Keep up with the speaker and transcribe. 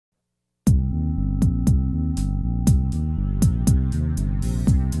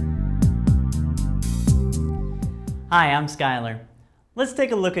Hi, I'm Skylar. Let's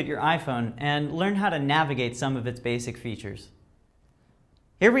take a look at your iPhone and learn how to navigate some of its basic features.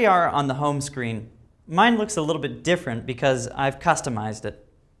 Here we are on the home screen. Mine looks a little bit different because I've customized it.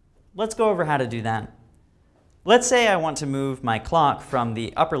 Let's go over how to do that. Let's say I want to move my clock from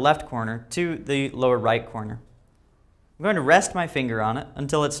the upper left corner to the lower right corner. I'm going to rest my finger on it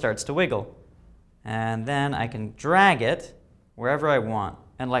until it starts to wiggle. And then I can drag it wherever I want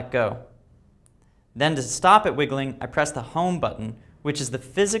and let go. Then to stop it wiggling, I press the home button, which is the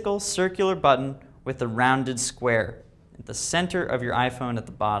physical circular button with the rounded square at the center of your iPhone at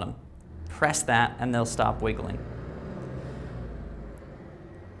the bottom. Press that and they'll stop wiggling.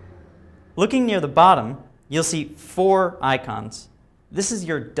 Looking near the bottom, you'll see 4 icons. This is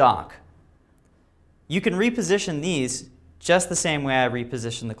your dock. You can reposition these just the same way I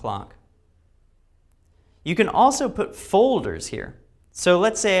reposition the clock. You can also put folders here. So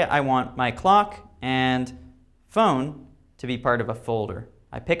let's say I want my clock and phone to be part of a folder.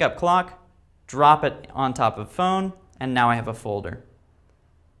 I pick up clock, drop it on top of phone, and now I have a folder.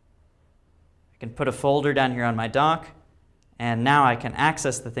 I can put a folder down here on my dock, and now I can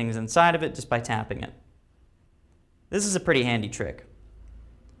access the things inside of it just by tapping it. This is a pretty handy trick.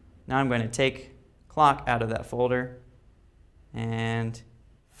 Now I'm going to take clock out of that folder and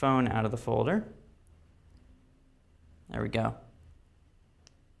phone out of the folder. There we go.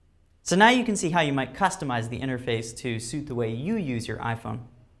 So now you can see how you might customize the interface to suit the way you use your iPhone.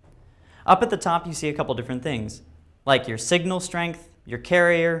 Up at the top you see a couple different things, like your signal strength, your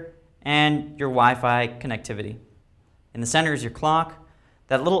carrier, and your Wi-Fi connectivity. In the center is your clock.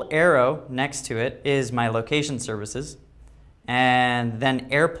 That little arrow next to it is my location services, and then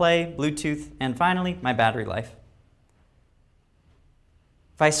AirPlay, Bluetooth, and finally my battery life.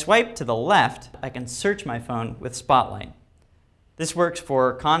 If I swipe to the left, I can search my phone with Spotlight. This works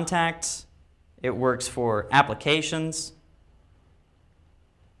for contacts, it works for applications,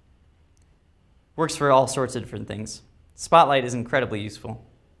 works for all sorts of different things. Spotlight is incredibly useful.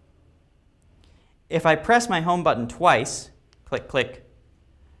 If I press my home button twice, click, click,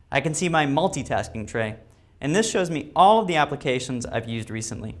 I can see my multitasking tray, and this shows me all of the applications I've used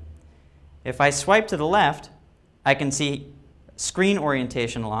recently. If I swipe to the left, I can see screen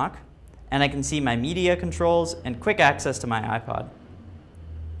orientation lock, and I can see my media controls and quick access to my iPod.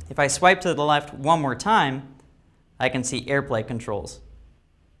 If I swipe to the left one more time, I can see AirPlay controls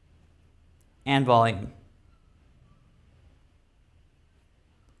and volume.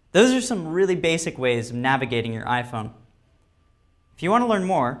 Those are some really basic ways of navigating your iPhone. If you want to learn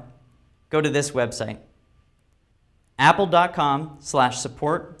more, go to this website,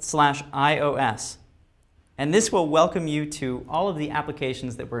 apple.com/support/iOS. And this will welcome you to all of the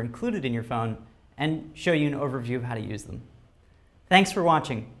applications that were included in your phone and show you an overview of how to use them. Thanks for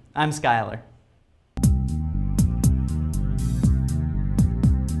watching. I'm Skylar.